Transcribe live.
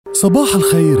صباح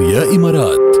الخير يا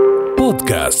إمارات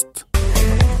بودكاست.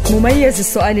 مميز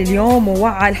السؤال اليوم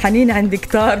ووعى الحنين عند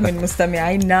كتار من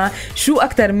مستمعينا. شو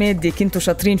أكتر مادة كنتوا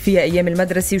شاطرين فيها أيام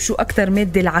المدرسة وشو أكتر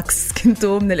مادة العكس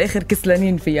كنتوا من الآخر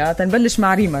كسلانين فيها؟ تنبلش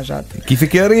مع ريما. جاد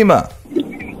كيفك يا ريما؟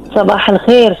 صباح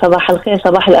الخير. صباح الخير،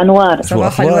 صباح الأنوار،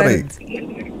 صباح الورد.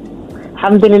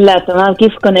 الحمد لله تمام.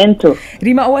 كيفكن أنتوا؟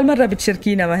 ريما أول مرة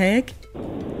بتشاركينا ما هيك؟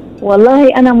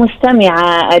 والله أنا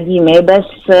مستمعة قديمة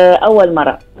بس أول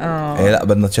مرة. إيه لا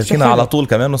بدنا تشاركينا على طول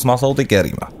كمان نسمع صوتك يا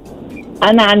ريما.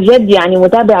 أنا عن جد يعني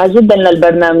متابعة جدا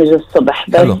للبرنامج الصبح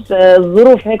بس حلو.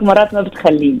 الظروف هيك مرات ما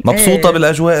بتخليني. مبسوطة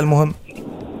بالأجواء المهم؟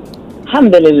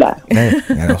 الحمد لله.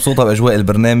 يعني مبسوطة بأجواء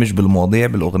البرنامج بالمواضيع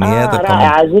بالأغنيات؟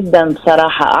 رائعة جدا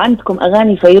بصراحة. عندكم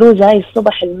أغاني فيروز هاي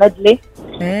الصبح المدلة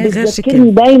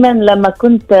بتذكرني دايما لما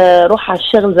كنت روح على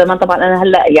الشغل زمان. طبعا أنا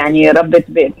هلأ يعني ربة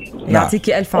بيت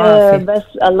يعطيكي ألف عافية. بس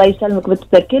الله يسلمك.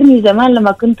 بتذكرني زمان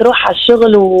لما كنت روح على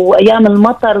الشغل وأيام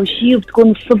المطر وشي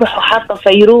وبتكون الصبح وحاطة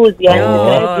فيروز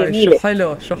يعني جميلة. شو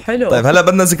حلو شو حلو. طيب هلأ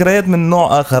بدنا ذكريات من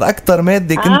نوع آخر. أكتر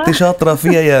مادة كنت شاطرة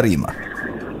فيها يا ريما؟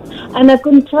 أنا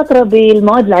كنت شاطرة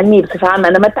بالمواد العلمية بصفة عامة.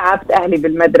 أنا ما تعبت أهلي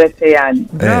بالمدرسة يعني.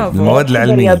 المواد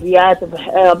العلمية رياضيات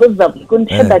بالضبط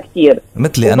كنت حبها كتير.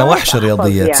 مثلي أنا وحش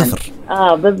رياضيات يعني. صفر.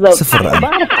 بالضبط. صفر.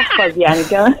 بعرف أحفظ يعني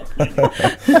كمان.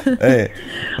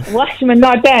 وحش من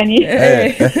نوع تاني.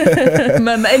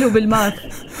 ما قالوا بالماث.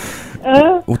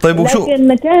 وطيب وشو؟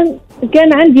 لكن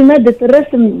كان عندي مادة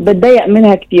الرسم بتضايق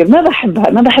منها كتير. ما بحبها.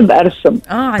 ما بحب أرسم.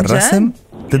 عن جد؟ الرسم؟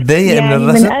 تتضايق يعني من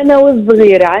الرسم؟ من أنا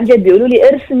والصغيرة عن جد بيقولوا لي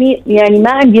ارسمي. يعني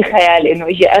ما عندي خيال إنه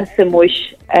إجي أرسم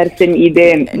وش أرسم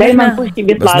إيدين. دايما وشي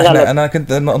بيطلع غلط. أنا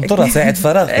كنت انطرها ساعة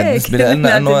فراغ بالنسبة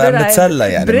لنا إنه نتسلى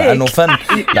يعني مع إنه فن.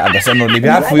 لا بس إنه اللي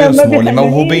بيعرفوا يرسموا اللي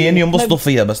موهوبين ينبسطوا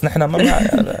فيها بس نحن ما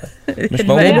مش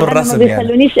موهوب بالرسم يعني. ما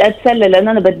بيخلونيش أتسلى لأن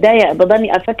أنا بتضايق.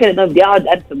 بضلني أفكر إنه بدي أقعد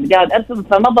أرسم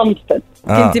فما بنبسط.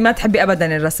 كنتي ما تحبي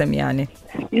أبدا الرسم يعني؟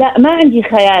 لا ما عندي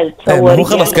خيال تصور. هو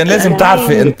خلص كان لازم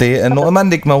تعرفي أنت إنه ما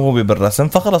عندك موهوبة بالرسم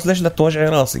فخلص ليش لا توجعي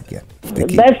راسك يعني.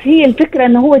 بس هي الفكرة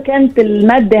إنه هو كانت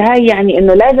المادة هاي يعني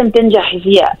إنه لازم تنجحي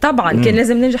فيها. طبعا كان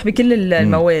لازم ننجح بكل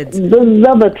المواد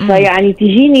بالضبط. فيعني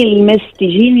تجيني المس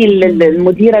تجيني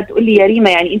المديرة تقول لي يا ريما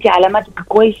يعني أنت علاماتك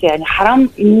كويسة يعني حرام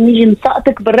نيجي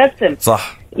نسقطك بالرسم.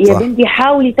 صح يا بنتي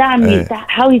حاولي تعملي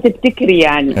حاولي تبتكري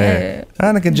يعني.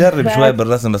 أنا كنت جرب شوي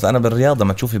بالرسم بس أنا بالرياضة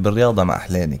ما تشوفي بالرياضة ما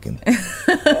أحلاني كنت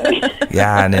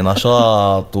يعني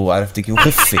نشاط وعرفتك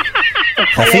وخفي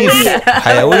خفيف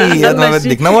حيوية قد ما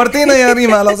بدك. نورتينا يا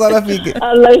ريما. الله صار فيك.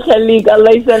 الله يخليك.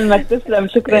 الله يسلمك. تسلم.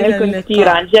 شكرا لكم كثير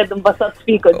عن جد انبسطت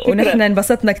فيكم. ونحن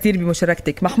انبسطنا كثير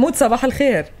بمشاركتك. محمود صباح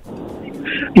الخير.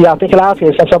 يعطيك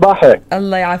العافية. صباحك.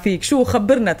 الله يعافيك. شو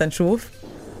خبرنا تنشوف؟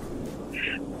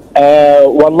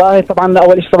 والله طبعا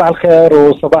اول شيء صباح الخير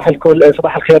وصباح الكل.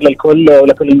 صباح الخير للكل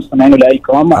ولكل المستمعين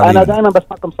ولكم. انا دائما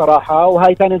بسمعكم صراحه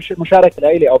وهي ثاني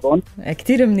مشاركه لي اظن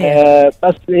كثير منيح.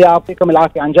 بس يعطيكم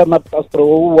العافيه عن جد ما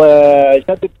بتقصروا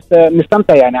وجد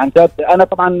مستمتع يعني عن جد. انا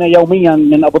طبعا يوميا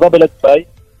من ابو ظبي لدبي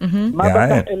ما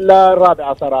بفتح الا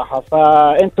الرابعه صراحه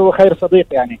فانتوا خير صديق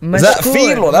يعني.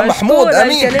 زقفيل ولا محمود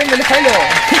امين الكلام الحلو.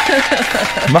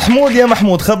 محمود يا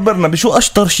محمود خبرنا بشو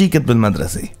اشطر شيء كنت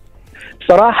بالمدرسه؟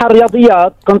 صراحة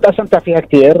الرياضيات كنت أستمتع فيها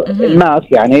كتير. الماث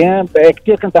يعني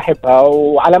كتير كنت أحبها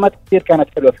وعلامات كتير كانت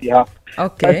حلوة فيها.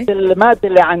 أوكي. بس المادة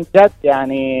اللي عن جد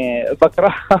يعني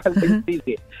بكرهها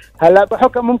الإنجليزي. هلا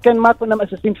بحكم ممكن ما كنا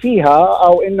مؤسسين فيها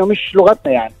أو إنه مش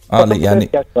لغتنا يعني. يعني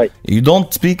you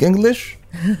don't speak English؟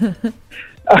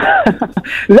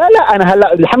 لا أنا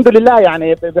هلا الحمد لله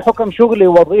يعني بحكم شغلي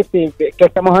ووظيفتي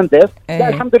كمهندس. لا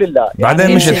الحمد لله بعدين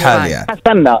يعني مش الحال يعني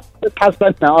تحسنا.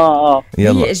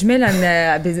 هي إجمالا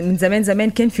من زمان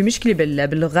كان في مشكلة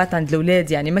باللغات عند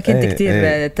الأولاد يعني ما كنت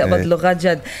كتير تقبض لغات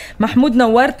جد. محمود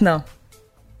نورتنا.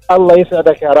 الله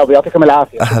يسعدك يا رب. يعطيكم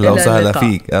العافية. أهلا وسهلا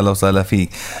فيك. أهلا وسهلا فيك.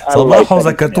 صباحو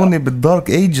ذكرتوني بالدارك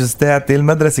ايجز تاعتي.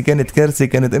 المدرسة كانت كارثة.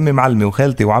 كانت أمي معلمة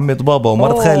وخالتي وعمة بابا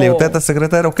ومرت خالي وتاتا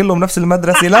السكرتيرة وكلهم نفس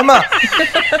المدرسة. لما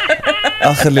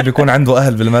آخر اللي بيكون عنده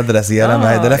أهل بالمدرسة يا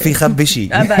لما هيدا لا في خبي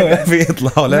شيء في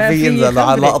يطلع ولا في ينزل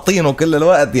لاقطينه كل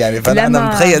الوقت يعني. فأنا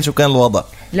متخيل شو كان الوضع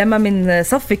لما من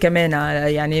صفي كمان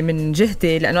يعني من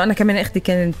جهتي لأنه أنا كمان أختي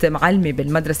كانت معلمة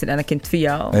بالمدرسة اللي أنا كنت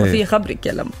فيها. ما في خبرك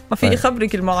يا لما ما في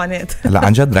خبرك المعاناة. لا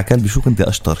عن جد ركال بشو كنت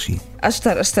أشطر شيء؟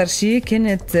 أشطر شيء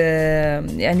كانت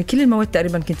يعني كل المواد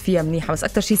تقريبا كنت فيها منيحة بس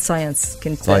أكتر شيء ساينس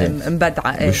كنت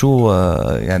مبدعة. بشو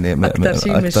يعني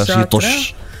أكتر شيء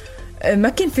طش؟ ما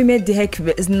كان في مادة هيك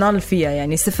بإذن فيها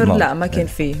يعني صفر. لا ما كان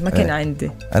فيه. ما كان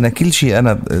عندي. أنا كل شيء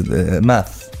أنا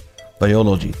ماث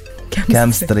بيولوجي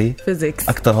كيمستري فيزيكس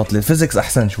اكثر هطلي. الفيزيكس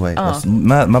احسن شوي بس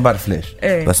ما بعرف ليش.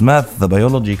 بس ماث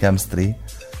بيولوجي كيمستري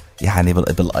يعني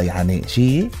يعني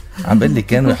شيء عم بقول لك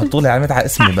كانوا يحطوا لي علامات على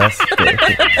اسمي بس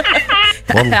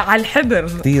على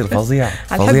الحبر كتير فظيع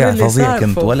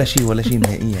كنت ولا شيء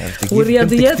نهائيا.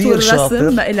 والرياضيات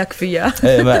والرسم ما إلك فيها.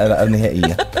 ايه ما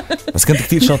نهائيا. بس كنت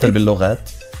كتير شاطر باللغات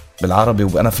بالعربي،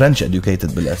 وأنا فرنش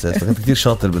educated بالأساس، فكنت كتير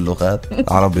شاطر باللغات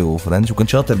عربي وفرنش، وكنت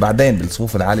شاطر بعدين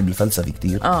بالصفوف العالي بالفلسفة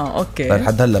كتير. أوكي.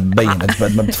 لحد هلا ببين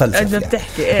قد ما بتفلسف قد ما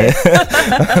بتحكي إيه.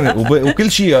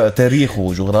 وكل شيء تاريخ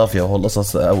وجغرافيا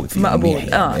وهالقصص قوي فيه مقبول.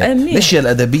 يعني الأشياء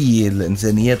الأدبية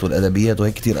الإنسانيات والأدبيات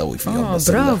وهيك كتير قوي فيهم.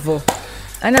 برافو.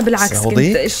 أنا بالعكس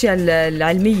كنت أشياء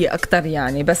العلمية أكتر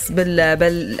يعني، بس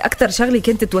بالأكتر شغلي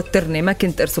كنت توترني، ما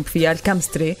كنت أرسب فيها.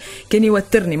 الكيمستري كان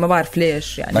يوترني، ما بعرف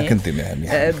ليش يعني. ما كنت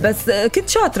بس كنت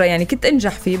شاطرة يعني، كنت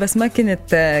أنجح فيه، بس ما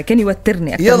كان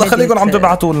يوترني أكتر. يلا خليكم عم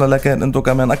تبعتوا لنا، لكن أنتوا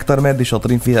كمان أكتر مادة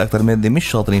شاطرين فيها، أكتر مادة مش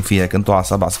شاطرين فيها. كنتوا على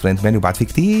 7-0-8 وبعد في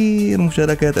كتير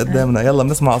مشاركات قدامنا. يلا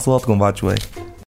بنسمع أصواتكم بعد شوي.